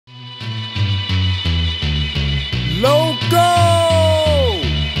Loco!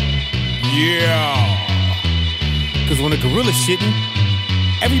 Yeah! Cause when a gorilla's shitting,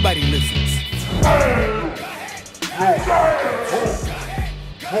 everybody listens.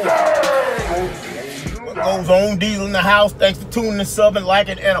 What goes on? Deizel in the house. Thanks for tuning in, subbing,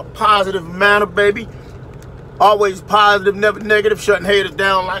 liking in a positive manner, baby. Always positive, never negative. Shutting haters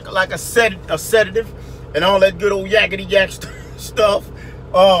down like a sedative, and all that good old yakety yak stuff.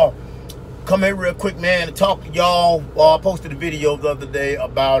 Come in real quick, man, to talk to y'all. I posted a video the other day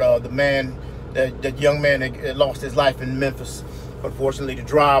about the man, that young man that lost his life in Memphis. Unfortunately, the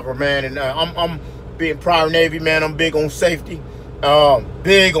driver, man. And I'm being prior Navy, man. I'm big on safety. I'm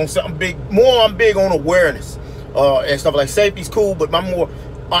big on awareness and stuff. Like safety's cool, but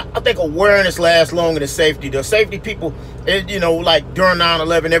I think awareness lasts longer than safety. The safety people, you know, like during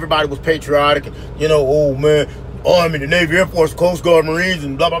 9/11, everybody was patriotic. And, you know, oh man, Army, the Navy, Air Force, Coast Guard, Marines,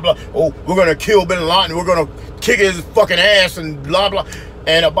 and blah blah blah. Oh, we're gonna kill Bin Laden. We're gonna kick his fucking ass and blah blah.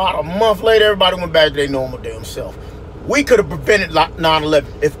 And about a month later, everybody went back to their normal damn self. We could have prevented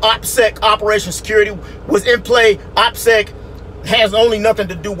 9/11 if OPSEC, Operation Security, was in play. OPSEC has only nothing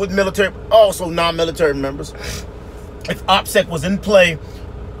to do with military, also non-military members. If OPSEC was in play,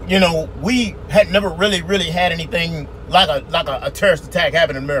 you know, we had never really had anything like a terrorist attack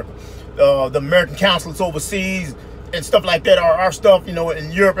happen in America. The American consulates overseas and stuff like that, our stuff, you know, in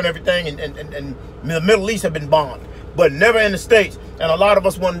Europe and everything, and the Middle East have been bombed, but never in the States. And a lot of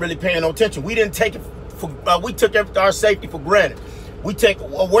us wasn't really paying no attention. We didn't take it for, we took our safety for granted. We take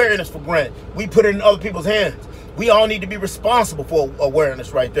awareness for granted. We put it in other people's hands. We all need to be responsible for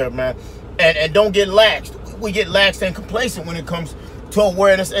awareness right there, man. And don't get laxed. We get laxed and complacent when it comes to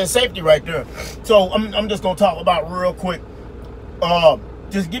awareness and safety right there. So I'm just gonna talk about real quick.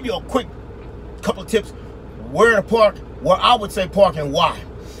 Just give you a quick couple of tips where to park, where I would say park and why.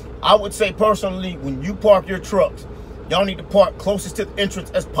 I would say personally, when you park your trucks, y'all need to park closest to the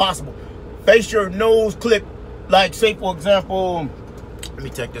entrance as possible. Face your nose clip, like say for example, let me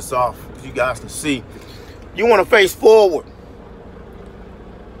take this off so you guys can see. You want to face forward.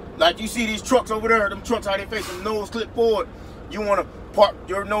 Like you see these trucks over there, them trucks how they face them nose clip forward. You want to park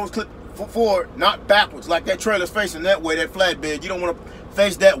your nose clip forward, not backwards, like that trailer's facing that way, that flatbed. You don't want to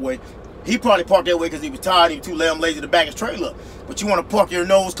face that way. He probably parked that way because he was tired, he was too lazy to back his trailer up. But you want to park your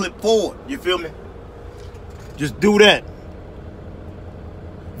nose clip forward, you feel me? Just do that.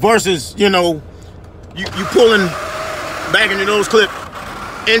 Versus, you know, you pulling back in your nose clip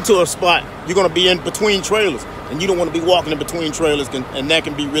into a spot, you're going to be in between trailers, and you don't want to be walking in between trailers, and that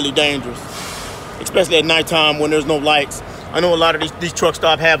can be really dangerous, especially at nighttime when there's no lights. I know a lot of these truck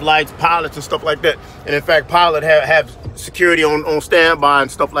stops have lights, pilots and stuff like that, and in fact pilot have security on standby and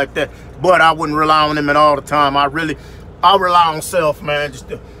stuff like that, but I wouldn't rely on them at all the time. I rely on self, man,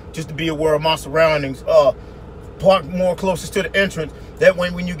 just to be aware of my surroundings. Park more closest to the entrance. That way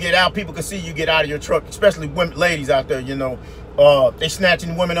when you get out, people can see you get out of your truck, especially women, ladies out there, you know. They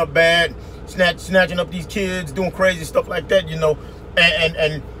snatching women up bad, snatching up these kids, doing crazy stuff like that, you know.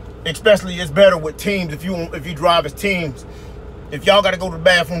 And especially it's better with teams if you drive as teams. If y'all got to go to the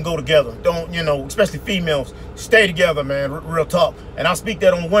bathroom, go together. Don't, you know, especially females, stay together, man, real talk. And I speak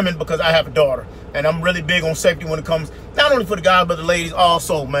that on women because I have a daughter. And I'm really big on safety when it comes, not only for the guys, but the ladies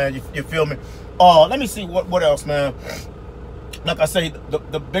also, man, you feel me? Let me see what else, man. Like I say,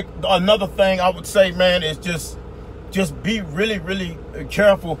 another thing I would say, man, is just be really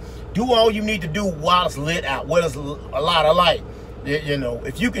careful. Do all you need to do while it's lit out, while there's a lot of light. You know,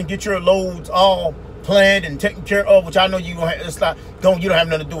 if you can get your loads all planned and taken care of, which I know you don't have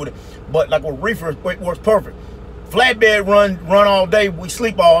nothing to do with it. But like with reefer, it works perfect. Flatbed run all day, we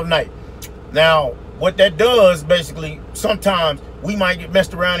sleep all night. Now, what that does basically, sometimes we might get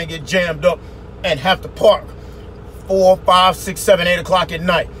messed around and get jammed up and have to park 4, 5, 6, 7, 8 o'clock at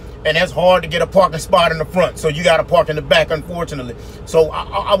night. And that's hard to get a parking spot in the front. So you got to park in the back, unfortunately. So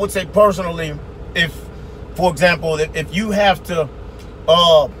I would say personally, if, for example, if you have to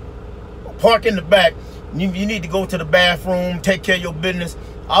park in the back, you need to go to the bathroom, take care of your business,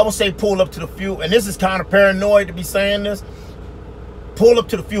 I would say pull up to the fuel. And this is kind of paranoid to be saying this. Pull up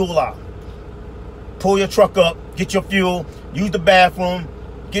to the fuel aisle. Pull your truck up, get your fuel, use the bathroom,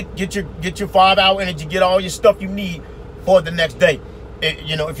 get your 5-hour energy, get all your stuff you need for the next day.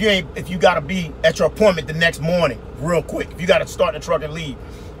 You know, if you gotta be at your appointment the next morning real quick, if you gotta start the truck and leave,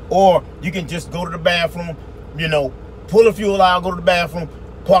 or you can just go to the bathroom, you know, pull the fuel out, go to the bathroom,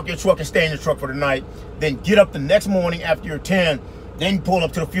 park your truck and stay in your truck for the night, then get up the next morning after you're 10, then pull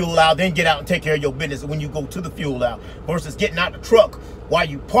up to the fuel aisle, then get out and take care of your business when you go to the fuel aisle, versus getting out the truck while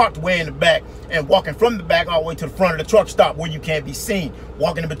you parked way in the back and walking from the back all the way to the front of the truck stop where you can't be seen,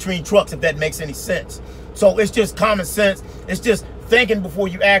 walking in between trucks, if that makes any sense. So it's just common sense. It's just thinking before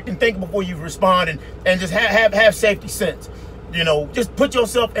you act and thinking before you respond, and just have safety sense. You know, just put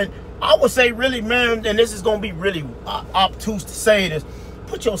yourself in. I would say really, man, and this is going to be really obtuse to say this,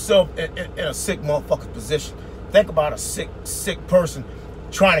 put yourself in a sick motherfucker's position. Think about a sick person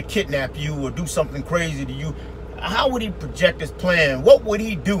trying to kidnap you or do something crazy to you. How would he project his plan? What would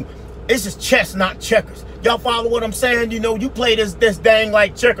he do? It's just chess, not checkers. Y'all follow what I'm saying? You know, you play this dang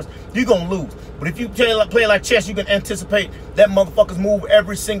like checkers, you're going to lose. But if you play like chess, you can anticipate that motherfucker's move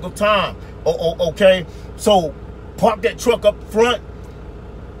every single time. Okay? So park that truck up front.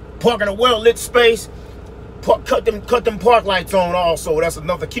 Park in a well-lit space. Cut them park lights on also. That's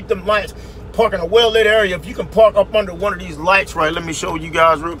another. Keep them lights. Park in a well-lit area. If you can park up under one of these lights, right? Let me show you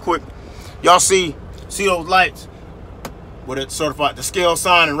guys real quick. Y'all see those lights? With it certified, the scale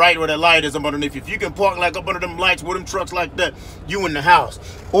sign, and right where that light is up underneath. If you can park like up under them lights with them trucks like that, you in the house.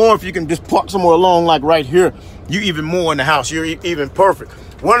 Or if you can just park somewhere along like right here, you even more in the house. You're even perfect.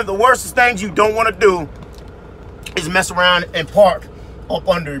 One of the worst things you don't want to do is mess around and park up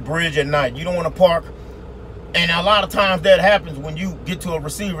under a bridge at night. You don't want to park. And a lot of times that happens when you get to a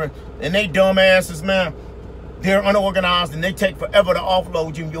receiver and they dumbasses, man. They're unorganized and they take forever to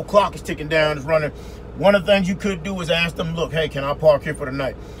offload you and your clock is ticking down, it's running. One of the things you could do is ask them, look, hey, can I park here for the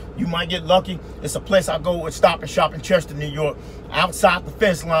night? You might get lucky. It's a place I go and stop and shop in Chester, New York. Outside the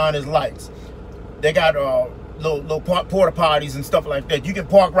fence line is lights. They got little porta potties and stuff like that. You can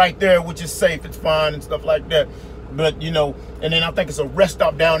park right there, which is safe. It's fine and stuff like that. But, you know, and then I think it's a rest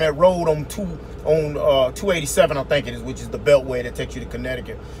stop down that road on 287, I think it is, which is the beltway that takes you to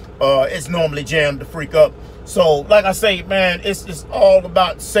Connecticut. It's normally jammed to freak up. So, like I say, man, it's all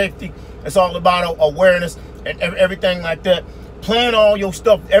about safety. It's all about awareness and everything like that. Plan all your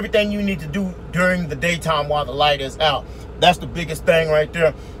stuff, everything you need to do during the daytime while the light is out. That's the biggest thing right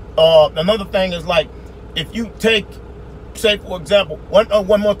there. Another thing is, like, if you take, say, for example,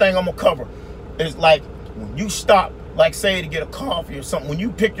 one more thing I'm going to cover is, like, when you stop, like, say, to get a coffee or something, when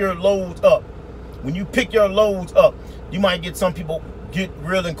you pick your loads up, you might get some people get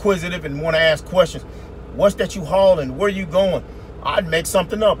real inquisitive and want to ask questions. What's that you hauling? Where you going? I'd make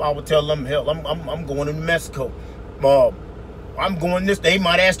something up. I would tell them, hell, I'm going to New Mexico. I'm going this. They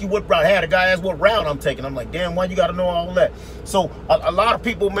might ask you what route. I had a guy ask what route I'm taking. I'm like, damn, why you got to know all that? So a lot of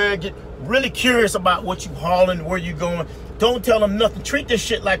people, man, get really curious about what you hauling, where you going. Don't tell them nothing. Treat this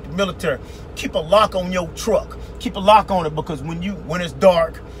shit like the military. Keep a lock on your truck. Keep a lock on it, because when it's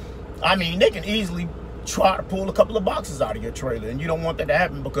dark, I mean, they can easily try to pull a couple of boxes out of your trailer, and you don't want that to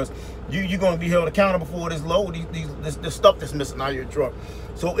happen, because you're going to be held accountable for this load, this stuff that's missing out of your truck.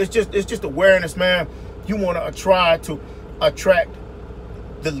 So it's just awareness, man. You want to try to attract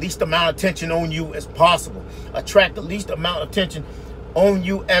the least amount of attention on you as possible. Attract the least amount of attention on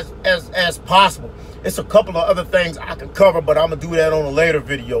you as possible. It's a couple of other things I can cover, but I'm gonna do that on a later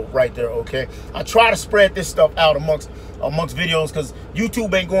video right there. Okay, I try to spread this stuff out amongst videos, because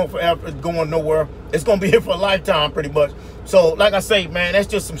YouTube ain't going forever, it's going nowhere. It's gonna be here for a lifetime pretty much. So like I say, man, that's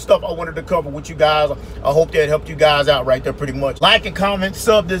just some stuff I wanted to cover with you guys. I hope that helped you guys out right there pretty much. Like and comment,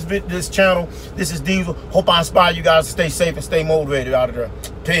 sub this channel. This is Deizel. Hope I inspire you guys to stay safe and stay motivated out of there.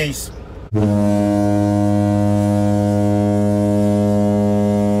 Peace.